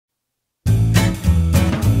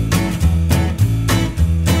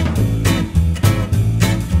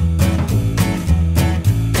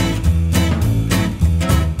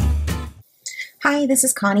this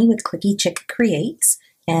is Connie with Clicky Chick Creates,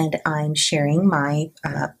 and I'm sharing my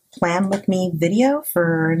Plan With Me video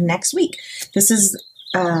for next week. This is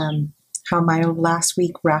how my last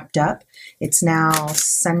week wrapped up. It's now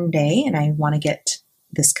Sunday, and I want to get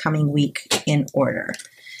this coming week in order.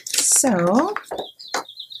 So,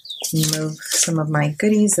 move some of my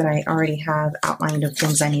goodies that I already have outlined of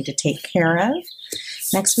things I need to take care of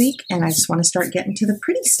next week, and I just want to start getting to the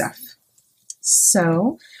pretty stuff.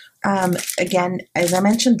 So, again, as I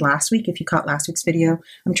mentioned last week, if you caught last week's video,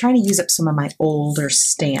 I'm trying to use up some of my older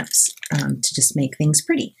stamps to just make things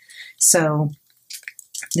pretty. So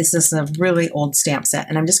this is a really old stamp set,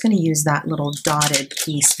 and I'm just going to use that little dotted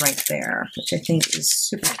piece right there, which I think is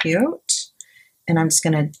super cute. And I'm just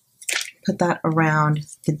going to put that around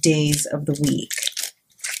the days of the week.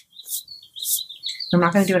 I'm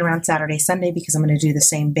not going to do it around Saturday, Sunday, because I'm going to do the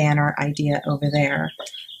same banner idea over there.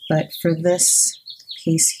 But for this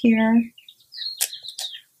piece here,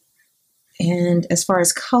 and as far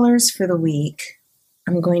as colors for the week,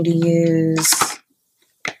 I'm going to use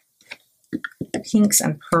pinks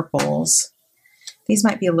and purples. These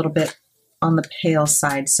might be a little bit on the pale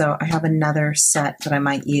side, so I have another set that I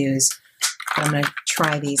might use. I'm going to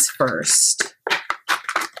try these first.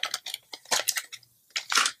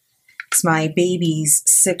 It's my baby's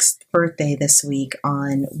 6th birthday this week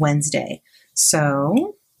on Wednesday,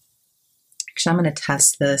 so actually, I'm going to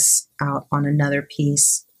test this out on another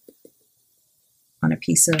piece, on a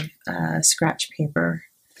piece of scratch paper.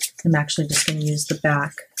 I'm actually just going to use the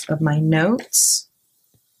back of my notes.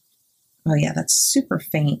 Oh yeah, that's super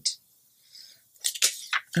faint.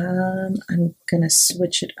 I'm going to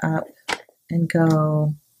switch it up and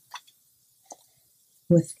go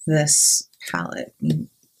with this palette. Let me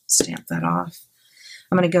stamp that off.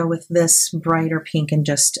 I'm going to go with this brighter pink and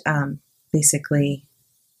just basically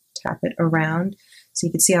tap it around. So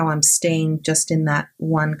you can see how I'm staying just in that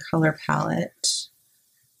one color palette.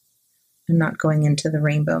 I'm not going into the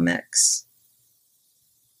rainbow mix.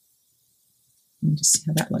 And just see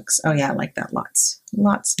how that looks. Oh yeah, I like that lots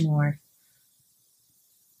more.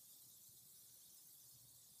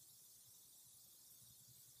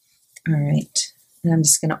 All right, and I'm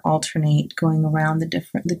just going to alternate going around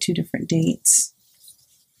the two different dates.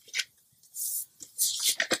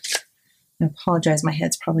 I apologize, my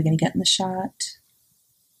head's probably going to get in the shot.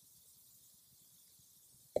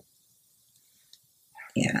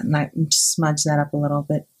 Yeah, and I smudge that up a little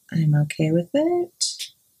bit. I'm okay with it.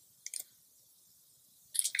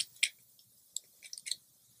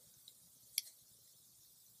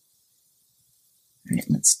 All right,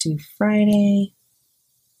 let's do Friday.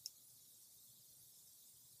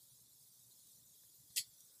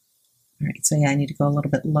 All right, so yeah, I need to go a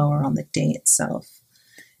little bit lower on the day itself.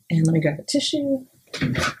 And let me grab a tissue.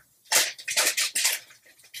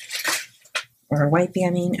 Or a wipey, I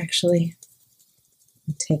mean, actually.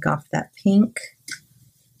 Take off that pink.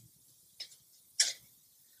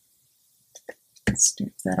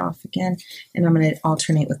 Stamp that off again. And I'm going to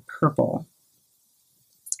alternate with purple.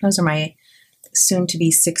 Those are my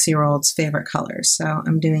soon-to-be 6-year-old's favorite colors. So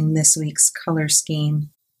I'm doing this week's color scheme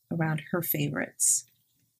around her favorites.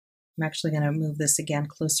 I'm actually going to move this again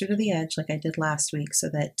closer to the edge like I did last week so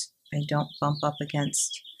that I don't bump up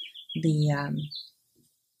against the,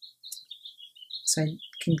 so I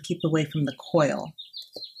can keep away from the coil.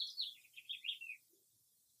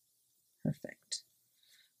 Perfect.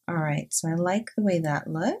 All right, so I like the way that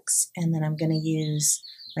looks, and then I'm going to use,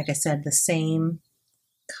 like I said, the same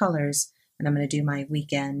colors, and I'm going to do my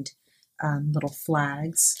weekend little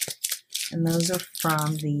flags, and those are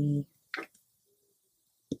from the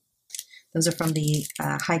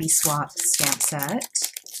Heidi Swap stamp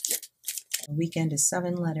set. The weekend is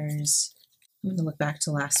 7 letters. I'm going to look back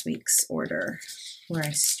to last week's order where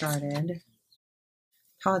I started.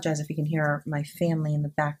 Apologize if you can hear my family in the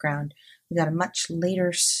background. We got a much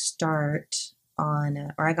later start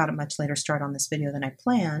on, or I got a much later start on this video than I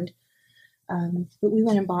planned, but we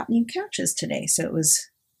went and bought new couches today, so it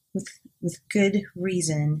was with good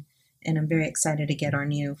reason, and I'm very excited to get our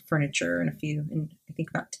new furniture in I think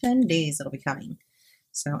about 10 days it'll be coming,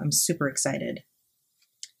 so I'm super excited.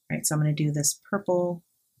 All right, so I'm going to do this purple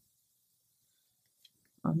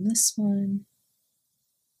on this one.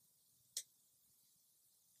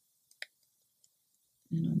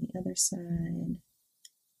 And on the other side,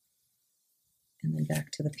 and then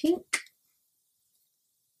back to the pink.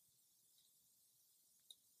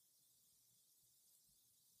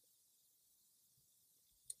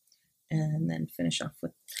 And then finish off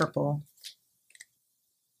with purple.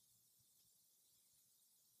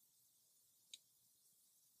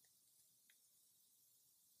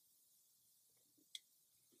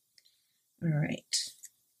 All right,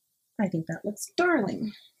 I think that looks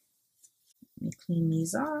darling. Let me clean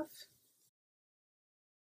these off.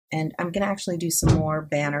 And I'm going to actually do some more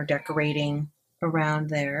banner decorating around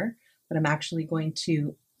there, but I'm actually going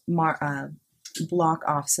to block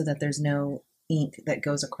off so that there's no ink that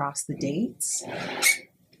goes across the dates.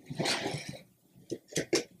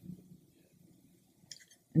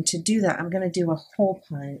 And to do that, I'm going to do a hole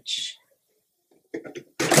punch.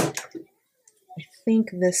 I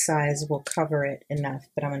think this size will cover it enough,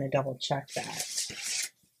 but I'm going to double check that.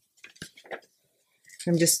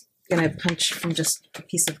 I'm just going to punch from just a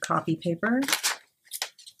piece of copy paper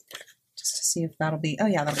just to see if that'll be, oh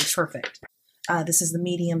yeah, that'll be perfect. This is the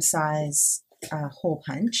medium size hole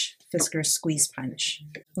punch, Fisker's squeeze punch.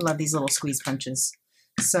 I love these little squeeze punches.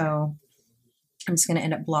 So I'm just going to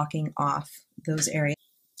end up blocking off those areas.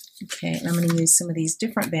 Okay, and I'm going to use some of these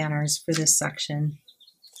different banners for this section.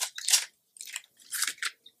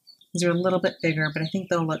 These are a little bit bigger, but I think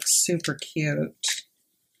they'll look super cute.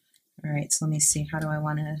 All right, so let me see, how do I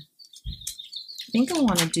want to, I think I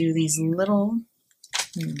want to do these little,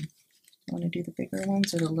 I want to do the bigger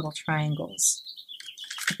ones or the little triangles.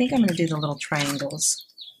 I think I'm going to do the little triangles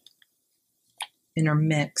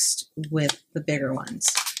intermixed with the bigger ones.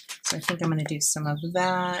 So I think I'm going to do some of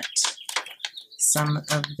that, some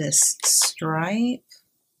of this stripe,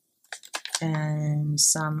 and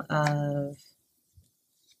some of,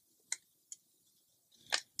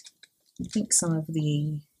 I think some of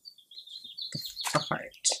the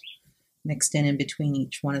heart mixed in between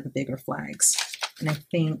each one of the bigger flags. And I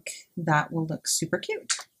think that will look super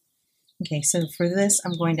cute. Okay, so for this,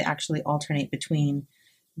 I'm going to actually alternate between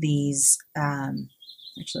these,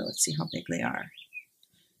 actually, let's see how big they are.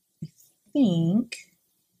 I think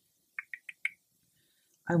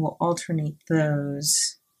I will alternate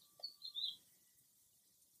those.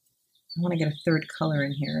 I want to get a third color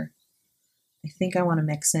in here. I think I want to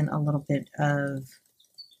mix in a little bit of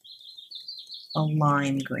a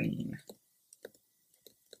lime green.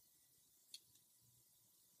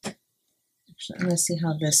 Actually, I'm going to see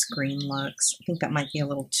how this green looks. I think that might be a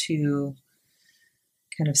little too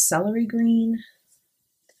kind of celery green.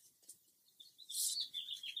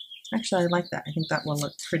 Actually, I like that. I think that will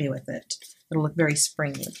look pretty with it. It'll look very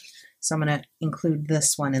springy. So I'm going to include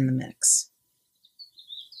this one in the mix.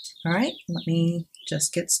 All right, let me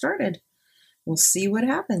just get started. We'll see what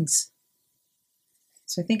happens.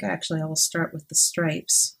 So I think actually I will start with the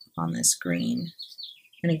stripes on this green.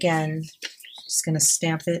 And again, just going to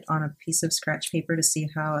stamp it on a piece of scratch paper to see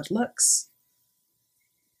how it looks.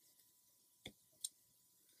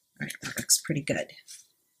 All right, that looks pretty good.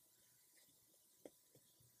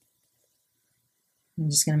 I'm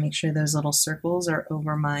just going to make sure those little circles are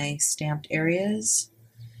over my stamped areas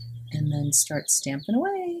and then start stamping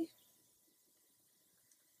away.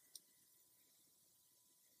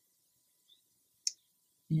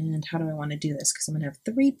 And how do I want to do this? Because I'm going to have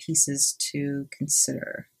 3 pieces to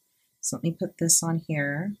consider. So let me put this on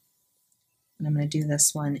here, and I'm going to do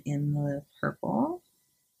this one in the purple.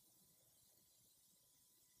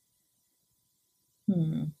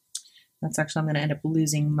 That's actually, I'm going to end up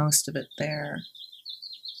losing most of it there.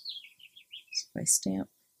 So if I stamp,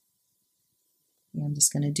 yeah, I'm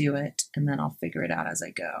just going to do it, and then I'll figure it out as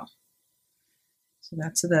I go. So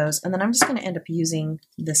that's those. And then I'm just going to end up using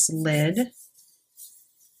this lid.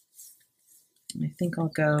 I think I'll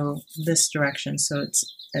go this direction so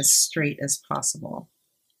it's as straight as possible.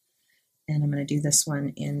 And I'm going to do this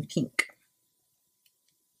one in pink.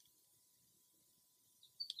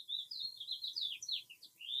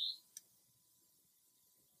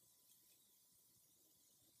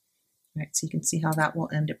 All right, so you can see how that will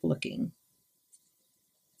end up looking.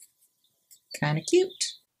 Kind of cute.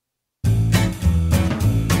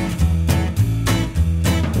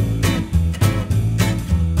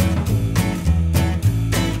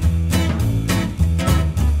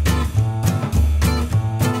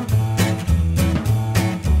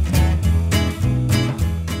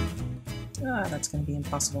 That's going to be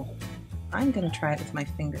impossible. I'm going to try it with my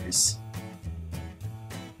fingers.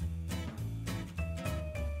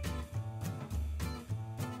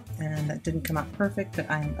 And that didn't come out perfect, but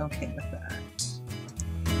I'm okay with that.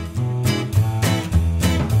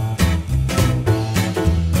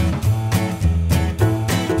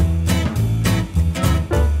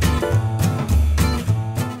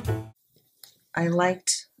 I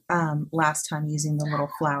liked last time using the little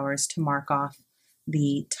flowers to mark off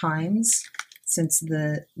the times, since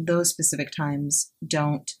those specific times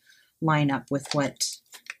don't line up with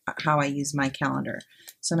how I use my calendar.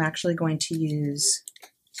 So I'm actually going to use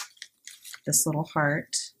this little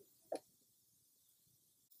heart. I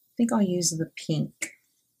think I'll use the pink.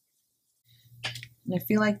 And I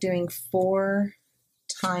feel like doing 4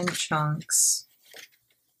 time chunks.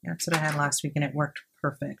 That's what I had last week and it worked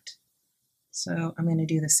perfect. So I'm going to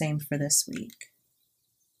do the same for this week.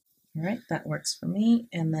 All right, that works for me.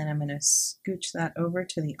 And then I'm going to scooch that over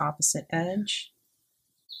to the opposite edge.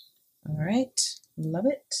 All right, love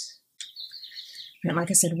it. And like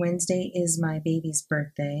I said, Wednesday is my baby's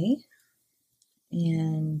birthday.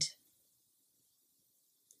 And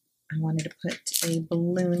I wanted to put a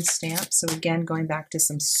balloon stamp. So again, going back to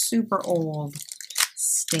some super old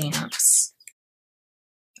stamps.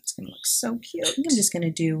 It's going to look so cute. I'm just going to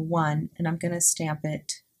do one and I'm going to stamp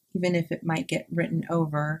it, even if it might get written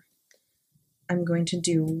over. I'm going to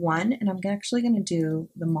do one and I'm actually going to do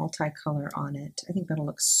the multicolor on it. I think that'll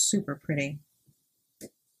look super pretty.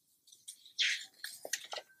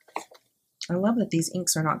 I love that these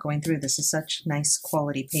inks are not going through. This is such nice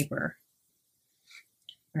quality paper.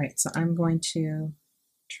 All right, so I'm going to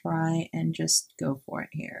try and just go for it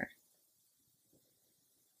here.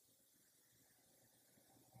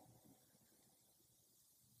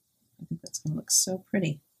 I think that's going to look so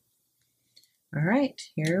pretty. All right,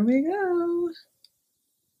 here we go.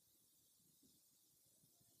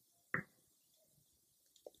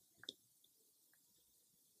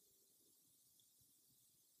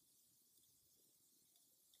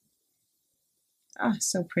 Ah,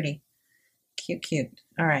 so pretty. Cute, cute.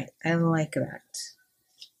 All right, I like that.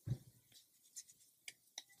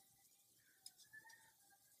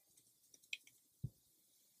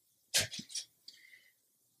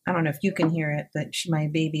 I don't know if you can hear it, but my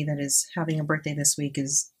baby that is having a birthday this week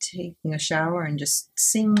is taking a shower and just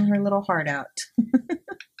singing her little heart out.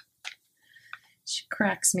 She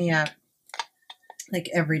cracks me up like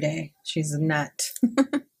every day. She's a nut.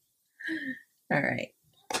 All right.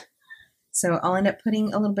 So I'll end up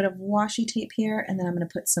putting a little bit of washi tape here, and then I'm going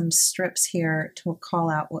to put some strips here to call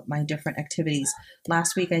out what my different activities.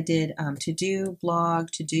 Last week I did to do, blog,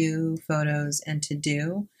 to do, photos, and to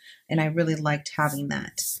do, and I really liked having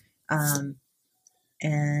that.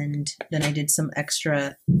 And then I did some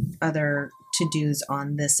extra other to-dos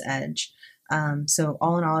on this edge. So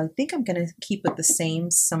all in all, I think I'm going to keep with the same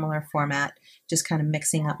similar format, just kind of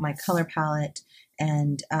mixing up my color palette,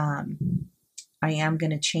 and I am going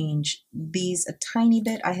to change these a tiny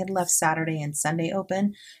bit. I had left Saturday and Sunday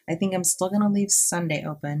open. I think I'm still going to leave Sunday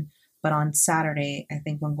open, but on Saturday, I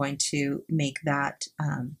think I'm going to make that,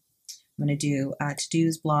 I'm going to do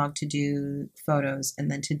to-dos, blog, to-do, photos, and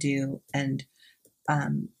then to-do, and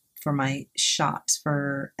for my shops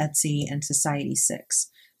for Etsy and Society 6.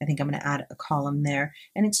 I think I'm going to add a column there.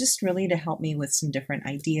 And it's just really to help me with some different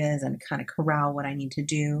ideas and kind of corral what I need to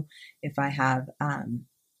do if I have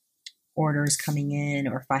orders coming in,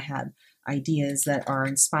 or if I have ideas that are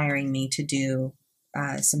inspiring me to do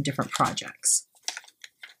some different projects.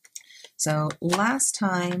 So last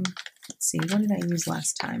time, let's see, what did I use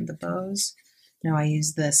last time? The bows? No, I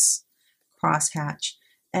used this crosshatch,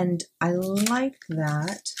 and I like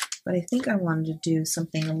that, but I think I wanted to do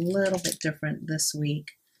something a little bit different this week.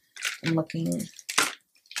 I'm looking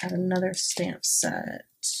at another stamp set.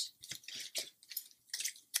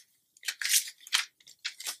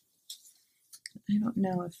 I don't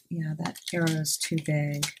know if, yeah, that arrow is too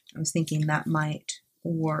big. I was thinking that might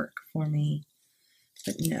work for me,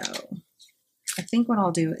 but no. I think what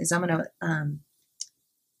I'll do is I'm going to,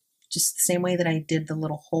 just the same way that I did the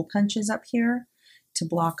little hole punches up here to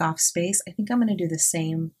block off space, I think I'm going to do the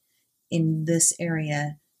same in this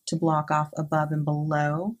area to block off above and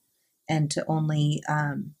below, and to only,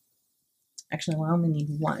 actually I only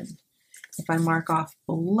need one. If I mark off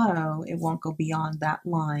below, it won't go beyond that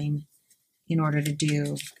line in order to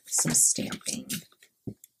do some stamping.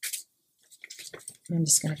 I'm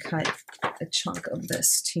just going to cut a chunk of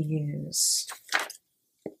this to use.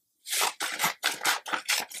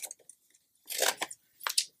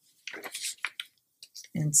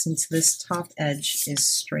 And since this top edge is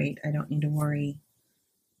straight, I don't need to worry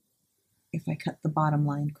if I cut the bottom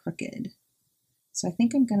line crooked. So I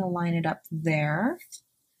think I'm going to line it up there,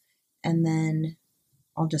 and then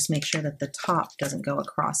I'll just make sure that the top doesn't go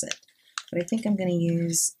across it. But I think I'm going to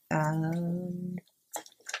use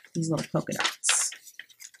these little polka dots.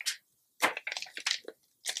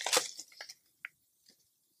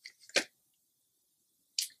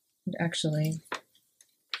 And actually,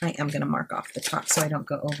 I am going to mark off the top so I don't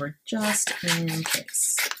go over, just in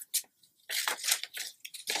case.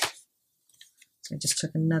 So I just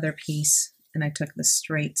took another piece and I took the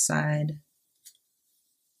straight side,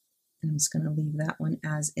 and I'm just going to leave that one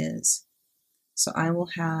as is. So I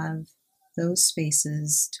will have those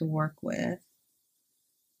spaces to work with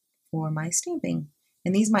for my stamping.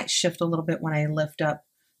 And these might shift a little bit when I lift up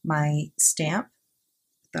my stamp,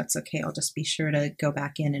 that's okay. I'll just be sure to go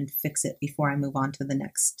back in and fix it before I move on to the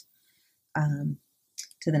next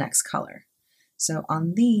color. So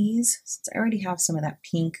on these, since I already have some of that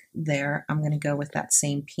pink there, I'm going to go with that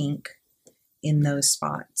same pink in those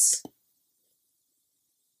spots.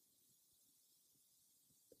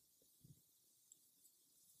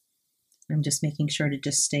 I'm just making sure to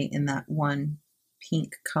just stay in that one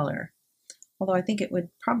pink color. Although I think it would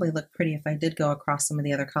probably look pretty if I did go across some of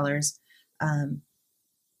the other colors.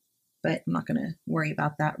 But I'm not going to worry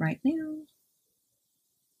about that right now.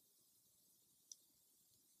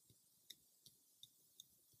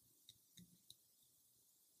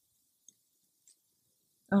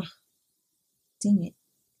 Oh, dang it.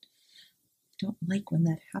 Don't like when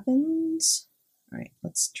that happens. All right,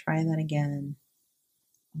 let's try that again.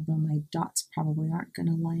 Although my dots probably aren't going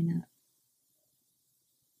to line up.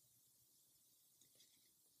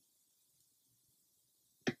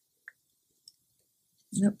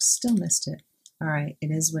 Nope, still missed it. All right,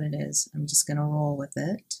 it is what it is. I'm just going to roll with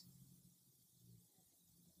it.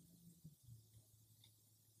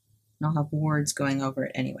 And I'll have words going over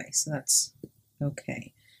it anyway, so that's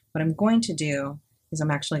okay. What I'm going to do is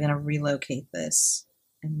I'm actually going to relocate this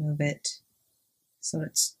and move it so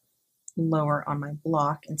it's lower on my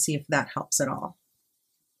block and see if that helps at all.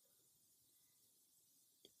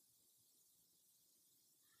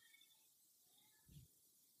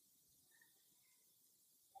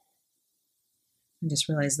 I just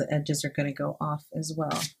realized the edges are going to go off as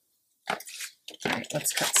well. All right,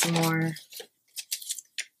 let's cut some more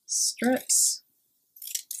strips.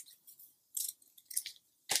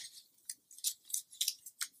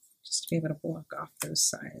 Just to be able to block off those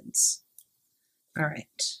sides. All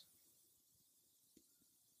right.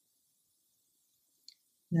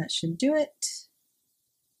 That should do it.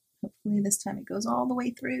 Hopefully this time it goes all the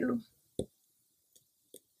way through.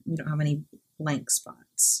 We don't have any blank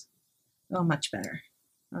spots. Oh, much better.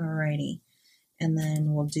 Alrighty. And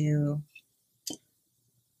then we'll do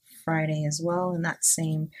Friday as well in that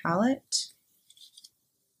same palette.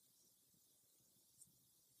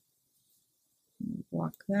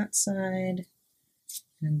 Block that side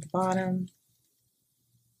and the bottom.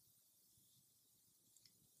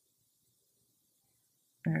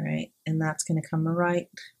 All right, and that's going to come right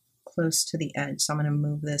close to the edge. So I'm going to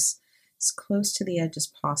move this as close to the edge as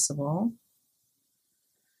possible.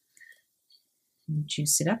 And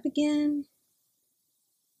juice it up again.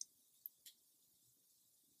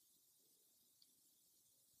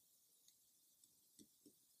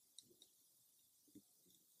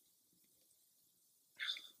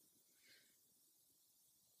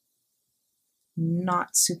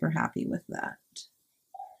 Not super happy with that.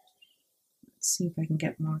 Let's see if I can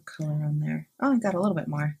get more color on there. Oh, I got a little bit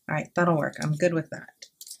more. All right, that'll work. I'm good with that.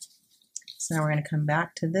 So now we're going to come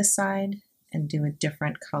back to this side and do a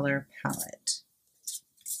different color palette.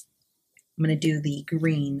 I'm going to do the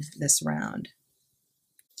green this round.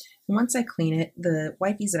 And once I clean it, the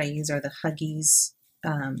wipies that I use are the Huggies.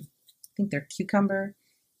 I think they're cucumber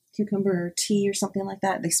tea or something like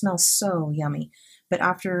that. They smell so yummy. But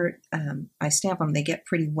after I stamp them, they get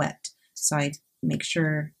pretty wet. So I make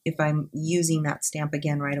sure if I'm using that stamp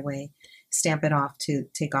again right away, stamp it off to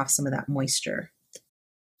take off some of that moisture.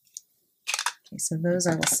 Okay, so those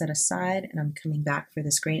I will set aside, and I'm coming back for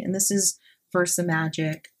this green. And this is Versa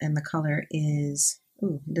Magic, and the color is,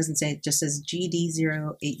 ooh, it doesn't say, it just says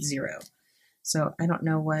GD080. So I don't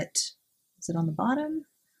know what, is it on the bottom?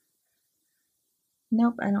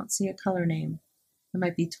 Nope, I don't see a color name. I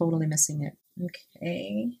might be totally missing it.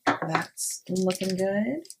 Okay, that's looking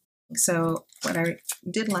good. So what I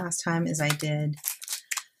did last time is I did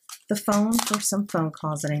the phone for some phone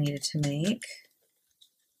calls that I needed to make.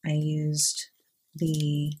 I used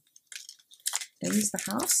did I use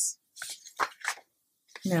the house?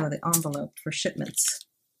 No, the envelope for shipments.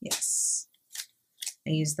 Yes.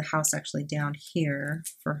 I used the house actually down here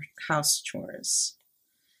for house chores.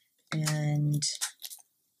 And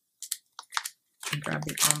I grabbed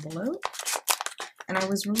the envelope. And I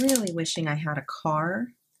was really wishing I had a car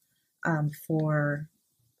for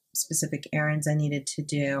specific errands I needed to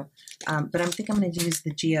do. But I think I'm going to use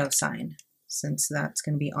the Geo sign since that's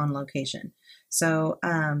going to be on location. So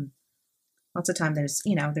lots of time there's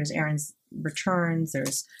errands, returns,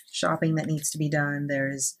 there's shopping that needs to be done,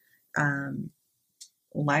 there's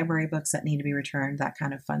library books that need to be returned, that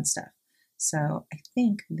kind of fun stuff. So I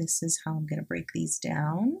think this is how I'm going to break these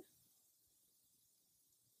down.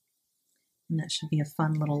 And that should be a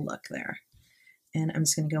fun little look there. And I'm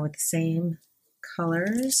just going to go with the same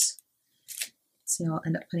colors. So I'll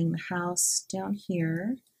end up putting the house down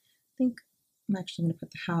here. I think I'm actually going to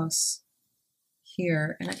put the house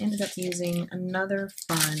here, and I ended up using another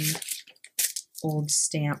fun old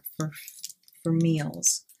stamp for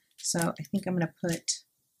meals. So I think I'm going to put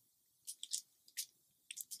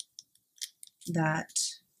that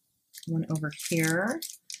one over here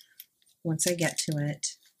once I get to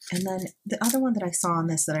it. And then the other one that I saw on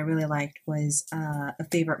this that I really liked was a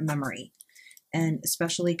favorite memory. And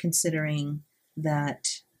especially considering that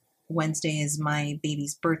Wednesday is my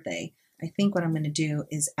baby's birthday, I think what I'm going to do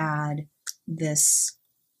is add this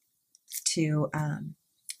to,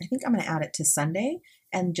 I think I'm going to add it to Sunday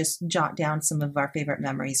and just jot down some of our favorite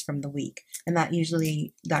memories from the week. And that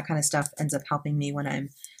usually, that kind of stuff ends up helping me when I'm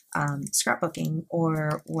scrapbooking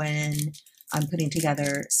or when I'm putting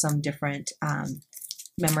together some different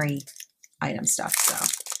memory item stuff. So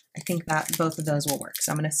I think that both of those will work.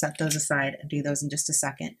 So I'm going to set those aside and do those in just a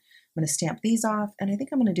second. I'm going to stamp these off, and I think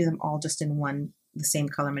I'm going to do them all just in the same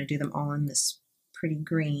color. I'm going to do them all in this pretty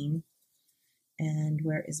green. And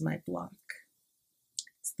where is my block?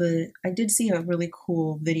 I did see a really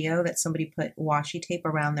cool video that somebody put washi tape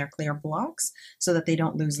around their clear blocks so that they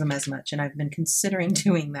don't lose them as much. And I've been considering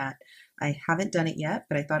doing that. I haven't done it yet,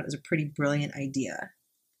 but I thought it was a pretty brilliant idea.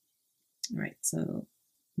 All right, so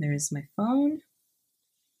there's my phone.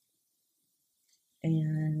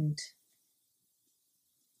 And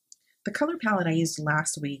the color palette I used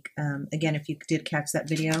last week, again, if you did catch that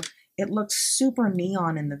video, it looked super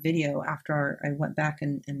neon in the video after I went back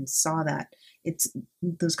and saw that.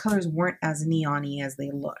 Those colors weren't as neon-y as they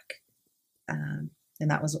look. And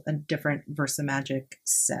that was a different Versamagic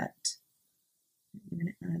set. I'm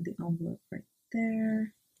going to add the envelope right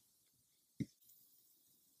there.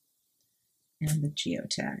 And the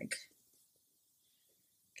geotag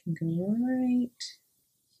can go right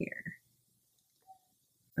here.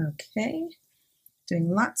 Okay. Doing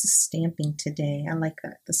lots of stamping today. I like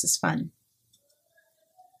that. This is fun.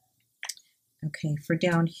 Okay, for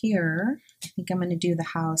down here, I think I'm going to do the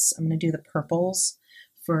house. I'm going to do the purples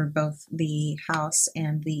for both the house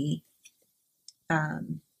and the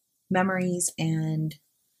memories and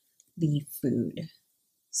the food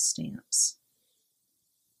stamps.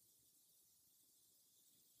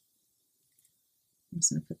 I'm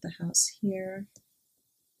just going to put the house here.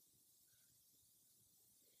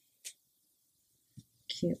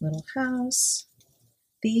 Cute little house.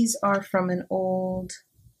 These are from an old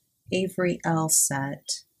Avery L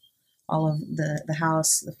set. All of the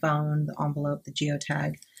house, the phone, the envelope, the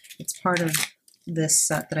geotag. It's part of this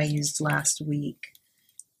set that I used last week.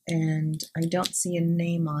 And I don't see a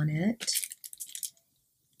name on it.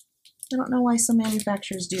 I don't know why some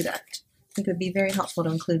manufacturers do that. I think it would be very helpful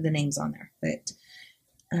to include the names on there,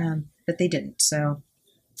 but they didn't. So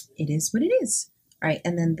it is what it is. All right,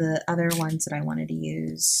 and then the other ones that I wanted to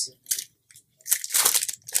use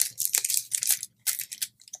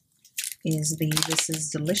is This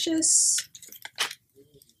Is Delicious.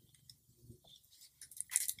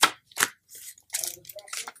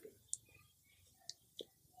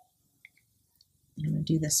 I'm going to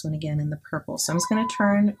do this one again in the purple. So I'm just going to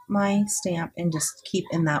turn my stamp and just keep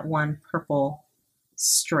in that one purple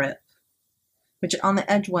strip, which on the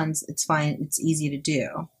edge ones, it's fine. It's easy to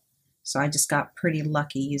do. So I just got pretty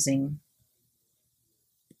lucky using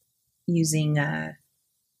the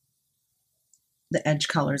edge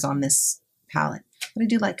colors on this palette. But I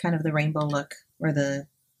do like kind of the rainbow look, or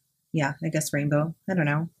I guess rainbow. I don't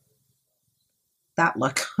know. That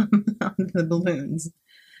look on the balloons.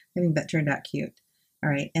 I think that turned out cute. All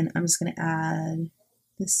right, and I'm just going to add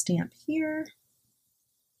this stamp here.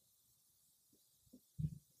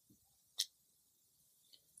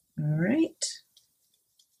 All right.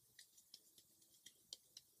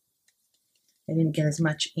 I didn't get as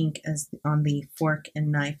much ink as on the fork and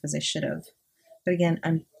knife as I should have. But again,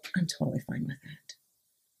 I'm totally fine with that.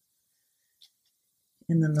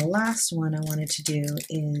 And then the last one I wanted to do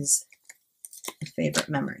is a favorite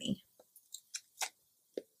memory.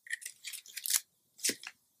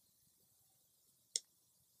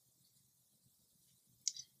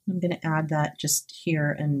 I'm going to add that just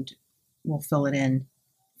here and we'll fill it in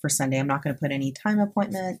for Sunday. I'm not going to put any time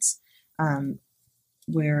appointments.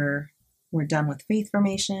 We're done with faith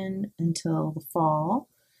formation until the fall.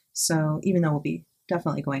 So even though we'll be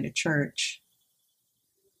definitely going to church,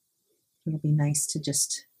 it'll be nice to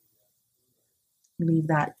just leave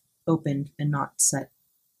that open and not set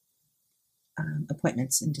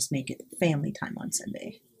appointments and just make it family time on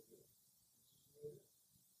Sunday.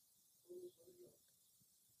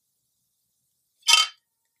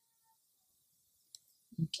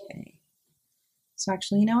 Okay. So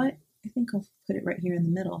actually, you know what? I think I'll put it right here in the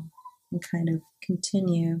middle and kind of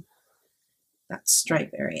continue that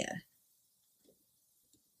stripe area.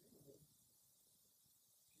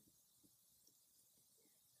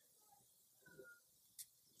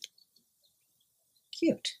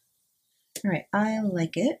 cute. All right, I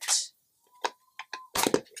like it.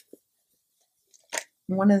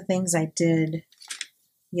 One of the things I did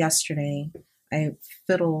yesterday, I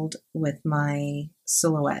fiddled with my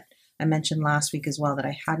silhouette. I mentioned last week as well that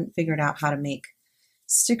I hadn't figured out how to make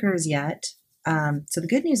stickers yet. So the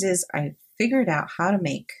good news is I figured out how to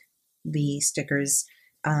make the stickers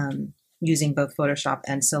using both Photoshop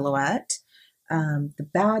and Silhouette. The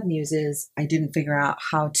bad news is I didn't figure out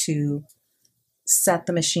how to set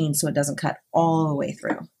the machine so it doesn't cut all the way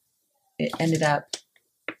through. It ended up,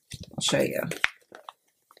 I'll show you.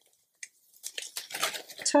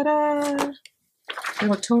 Ta-da! They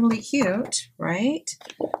look totally cute, right?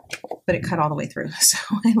 But it cut all the way through. So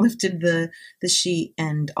I lifted the sheet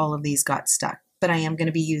and all of these got stuck. But I am going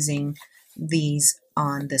to be using these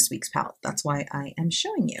on this week's palette. That's why I am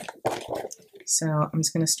showing you. So I'm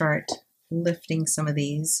just going to start lifting some of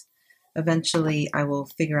these. Eventually I will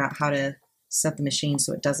figure out how to set the machine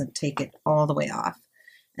so it doesn't take it all the way off.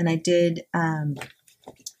 And I did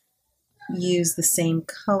use the same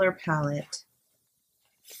color palette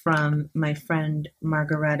from my friend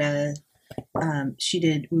Margareta.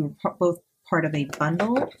 We were both part of a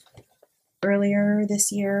bundle earlier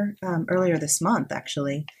this year, earlier this month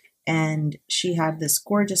actually, and she had this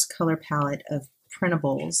gorgeous color palette of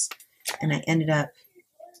printables, and I ended up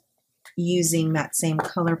using that same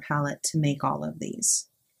color palette to make all of these.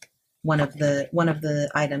 One of the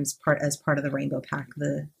items as part of the rainbow pack,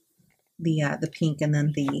 the pink, and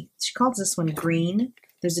then she calls this one green.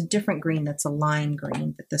 There's a different green that's a lime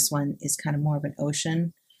green, but this one is kind of more of an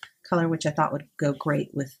ocean color, which I thought would go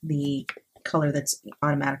great with the color that's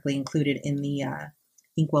automatically included in the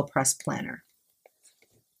Inkwell Press Planner.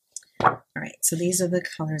 All right, so these are the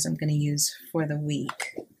colors I'm going to use for the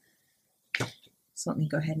week. So let me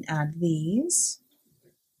go ahead and add these.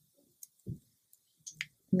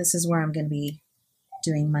 And this is where I'm going to be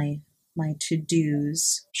doing my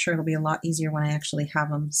to-dos. I'm sure it'll be a lot easier when I actually have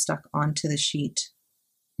them stuck onto the sheet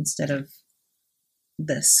instead of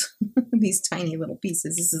this. These tiny little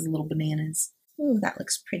pieces. This is little bananas. Ooh, that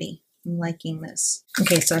looks pretty. I'm liking this.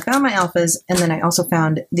 Okay, so I found my alphas, and then I also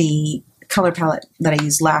found the color palette that I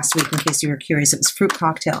used last week, in case you were curious. It was Fruit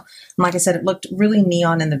Cocktail. And like I said, it looked really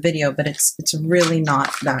neon in the video, but it's really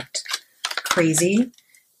not that crazy.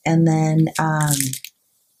 And then,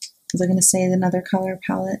 was I going to say another color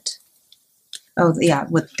palette? Oh, yeah,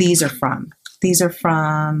 what these are from. These are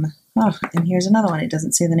from, oh, and here's another one. It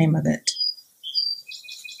doesn't say the name of it.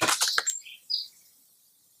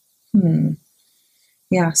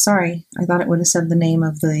 Yeah, sorry. I thought it would have said the name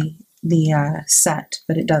of the set,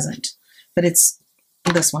 but it doesn't. But it's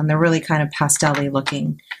this one. They're really kind of pastel-y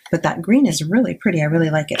looking. But that green is really pretty. I really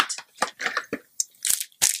like it.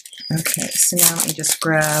 Okay, so now let me just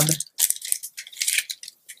grab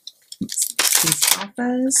these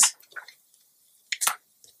alphas.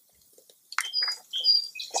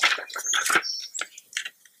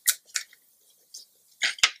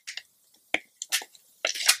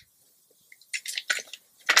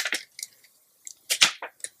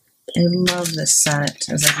 I love this set,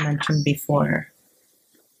 as I've mentioned before.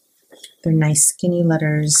 They're nice skinny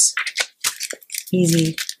letters,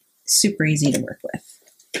 easy, super easy to work with.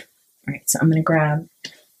 All right, so I'm going to grab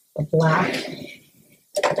a black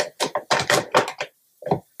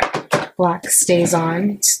stays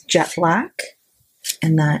on, it's jet black,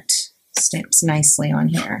 and that stamps nicely on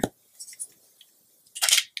here.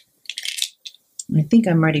 I think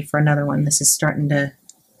I'm ready for another one. This is starting to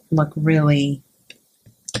look really,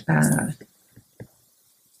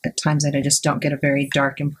 at times that I just don't get a very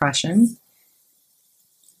dark impression.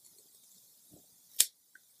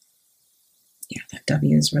 Yeah, that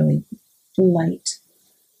W is really light,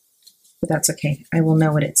 but that's okay. I will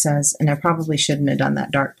know what it says, and I probably shouldn't have done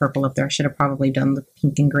that dark purple up there. I should have probably done the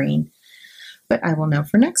pink and green, but I will know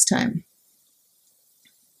for next time.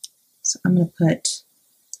 So I'm going to put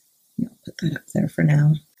that up there for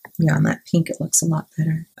now. Yeah, on that pink it looks a lot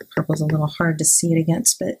better. That purple's a little hard to see it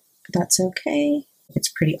against, but that's okay. It's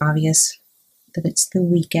pretty obvious that it's the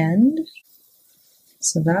weekend.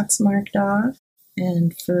 So that's marked off.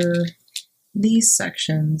 And for these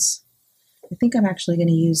sections, I think I'm actually going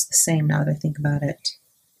to use the same now that I think about it.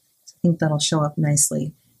 I think that'll show up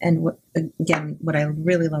nicely. And what I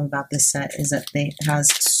really love about this set is that it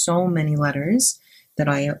has so many letters that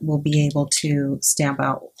I will be able to stamp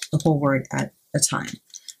out the whole word at a time,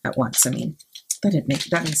 at once. I mean, that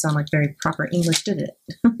didn't sound like very proper English, did it?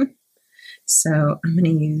 So I'm going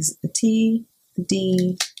to use the T, the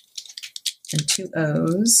D, and 2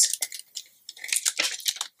 O's. I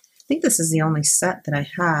think this is the only set that I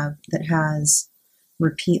have that has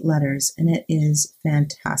repeat letters, and it is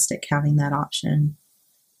fantastic having that option.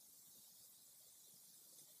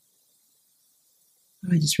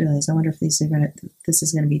 I just realized, I wonder if this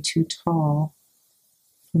is going to be too tall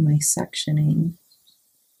for my sectioning.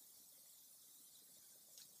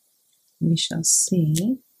 We shall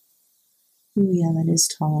see. Ooh, yeah, that is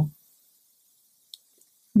tall.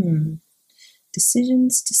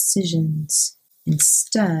 Decisions, decisions.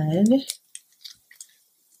 Instead,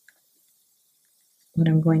 what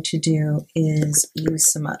I'm going to do is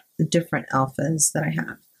use some different alphas that I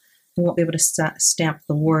have. I won't be able to stamp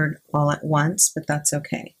the word all at once, but that's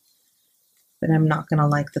okay. But I'm not going to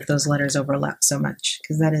like that those letters overlap so much,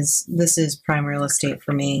 because this is prime real estate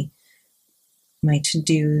for me. My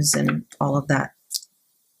to-dos and all of that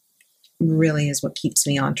really is what keeps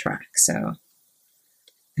me on track. So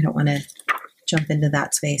I don't want to jump into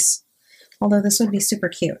that space. Although this would be super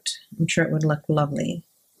cute. I'm sure it would look lovely.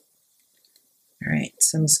 All right,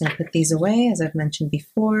 so I'm just going to put these away. As I've mentioned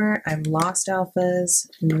before, I've lost alphas,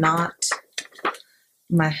 not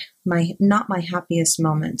my happiest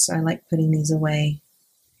moments. So I like putting these away,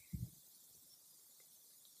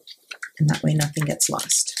 and that way nothing gets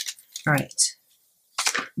lost. All right,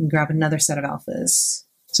 grab another set of alphas.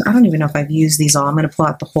 So I don't even know if I've used these all. I'm going to pull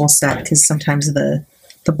out the whole set because sometimes the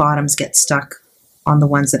bottoms get stuck on the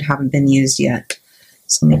ones that haven't been used yet.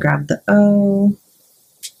 So let me grab the O.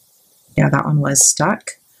 Yeah, that one was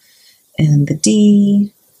stuck. And the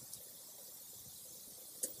D.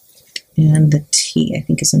 And the T, I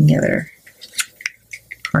think, is in the other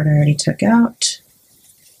part I already took out.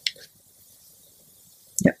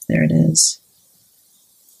 Yep, there it is.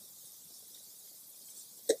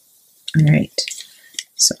 All right,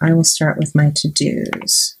 so I will start with my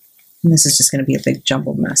to-dos. And this is just going to be a big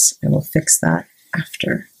jumbled mess. I will fix that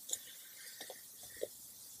after.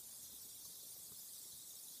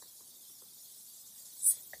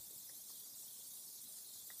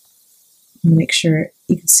 Make sure,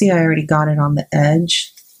 you can see I already got it on the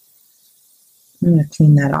edge. I'm going to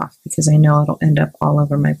clean that off because I know it'll end up all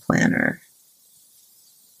over my planner.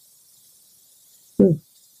 Ooh.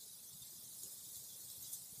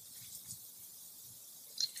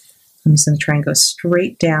 I'm just going to try and go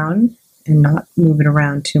straight down and not move it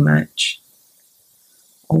around too much.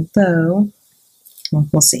 Although, well,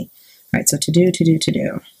 we'll see. All right, so to do.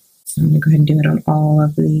 I'm going to go ahead and do it on all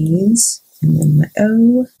of these. And then my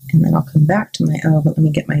O, and then I'll come back to my O, but let me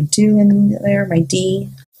get my do in there, my D,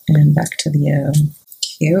 and back to the O.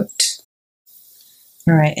 Cute.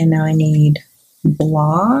 All right, and now I need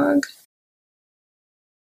blog.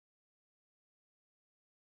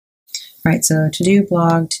 All right, so to do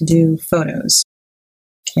blog, to do photos.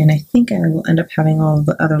 Okay, and I think I will end up having all of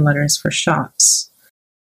the other letters for shots.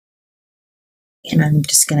 And I'm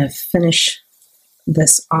just going to finish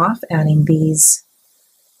this off, adding these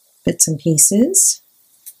bits and pieces.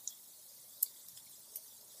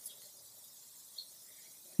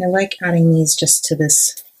 I like adding these just to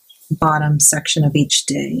this bottom section of each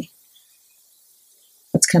day.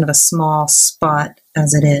 It's kind of a small spot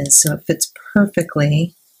as it is, so it fits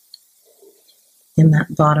perfectly in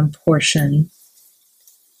that bottom portion.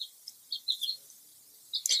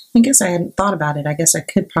 I guess I hadn't thought about it. I guess I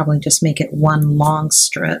could probably just make it one long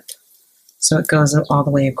strip so it goes all the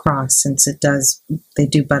way across, since they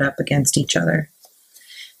do butt up against each other.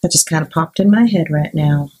 That just kind of popped in my head right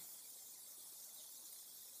now.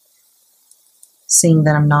 Seeing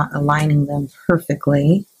that I'm not aligning them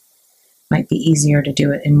perfectly, might be easier to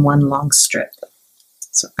do it in one long strip.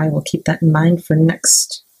 So I will keep that in mind for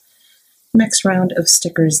next round of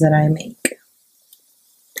stickers that I make.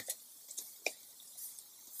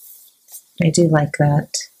 I do like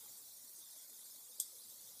that.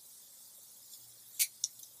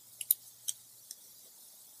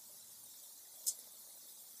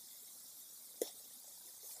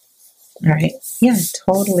 All right, yeah,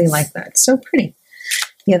 totally like that. So pretty.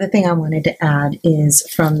 The other thing I wanted to add is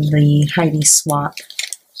from the Heidi Swap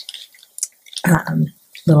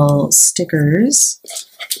little stickers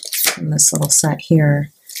from this little set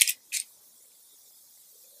here.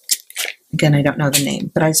 Again, I don't know the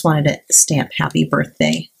name, but I just wanted to stamp happy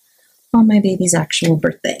birthday on my baby's actual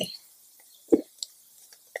birthday.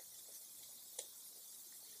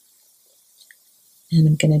 And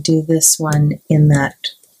I'm going to do this one in that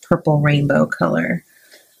purple rainbow color.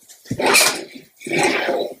 There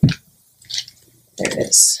it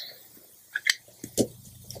is.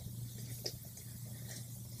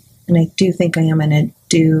 And I do think I am going to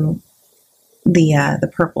do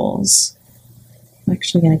the purples. I'm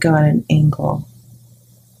actually going to go at an angle.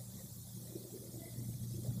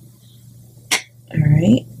 All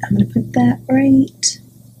right, I'm going to put that right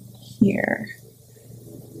here.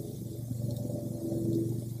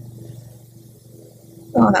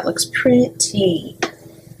 Oh, that looks pretty.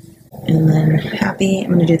 And then happy, I'm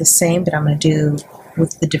going to do the same, but I'm going to do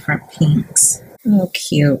with the different pinks. Oh,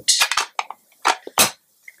 cute.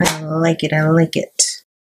 I like it. I like it.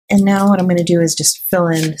 And now what I'm going to do is just fill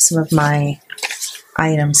in some of my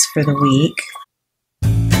items for the week.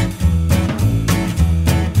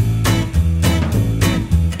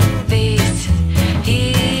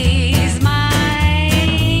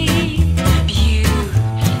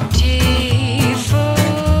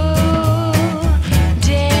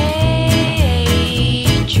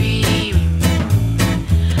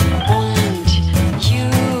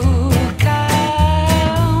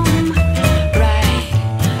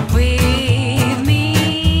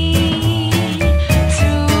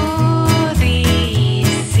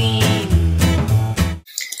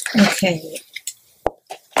 Okay,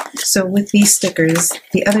 so with these stickers,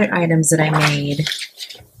 the other items that I made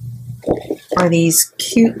are these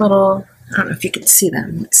cute little, I don't know if you can see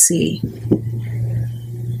them, let's see.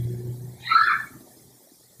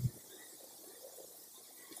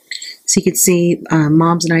 So you can see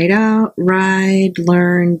Mom's Night Out, Ride,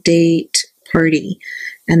 Learn, Date, Party,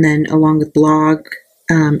 and then along with blog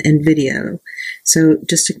and video. So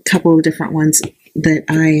just a couple of different ones that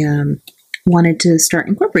I wanted to start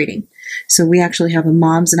incorporating. So we actually have a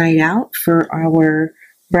Mom's Night Out for our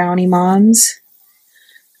brownie moms.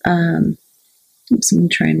 Oops, I'm going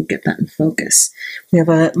to try and get that in focus. We have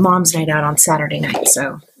a Mom's Night Out on Saturday night,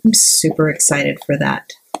 so I'm super excited for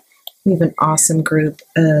that. We have an awesome group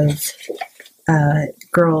of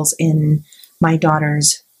girls in my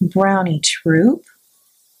daughter's brownie troupe,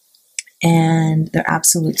 and they're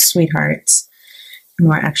absolute sweethearts. And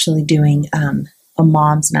we're actually doing a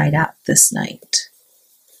Mom's Night Out this night.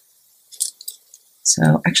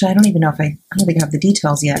 So actually, I don't even know if I don't think I have the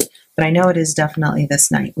details yet, but I know it is definitely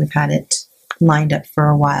this night. We've had it lined up for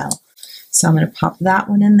a while. So I'm going to pop that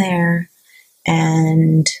one in there.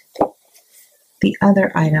 And the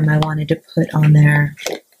other item I wanted to put on there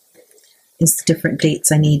is the different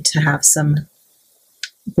dates I need to have some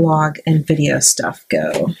blog and video stuff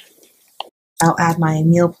go. I'll add my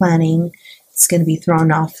meal planning. It's going to be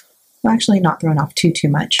thrown off. Well, actually not thrown off too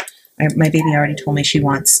much. My baby already told me she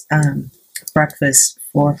wants breakfast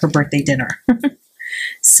for her birthday dinner.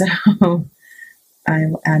 So I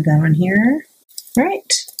will add that on here. All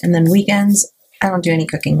right. And then weekends, I don't do any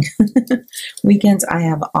cooking. Weekends I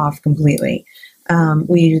have off completely.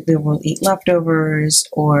 We either will eat leftovers,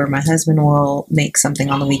 or my husband will make something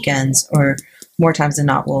on the weekends, or more times than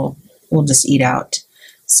not we'll just eat out.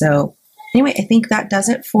 So anyway, I think that does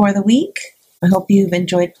it for the week. I hope you've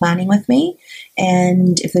enjoyed planning with me,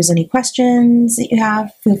 and if there's any questions that you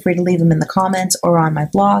have, feel free to leave them in the comments or on my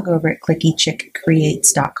blog over at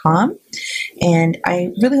clickychickcreates.com. And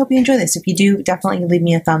I really hope you enjoy this. If you do, definitely leave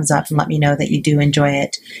me a thumbs up and let me know that you do enjoy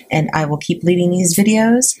it, and I will keep leading these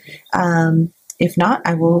videos. If not,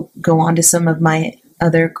 I will go on to some of my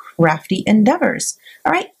other crafty endeavors.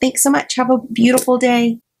 All right, thanks so much. Have a beautiful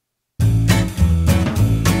day.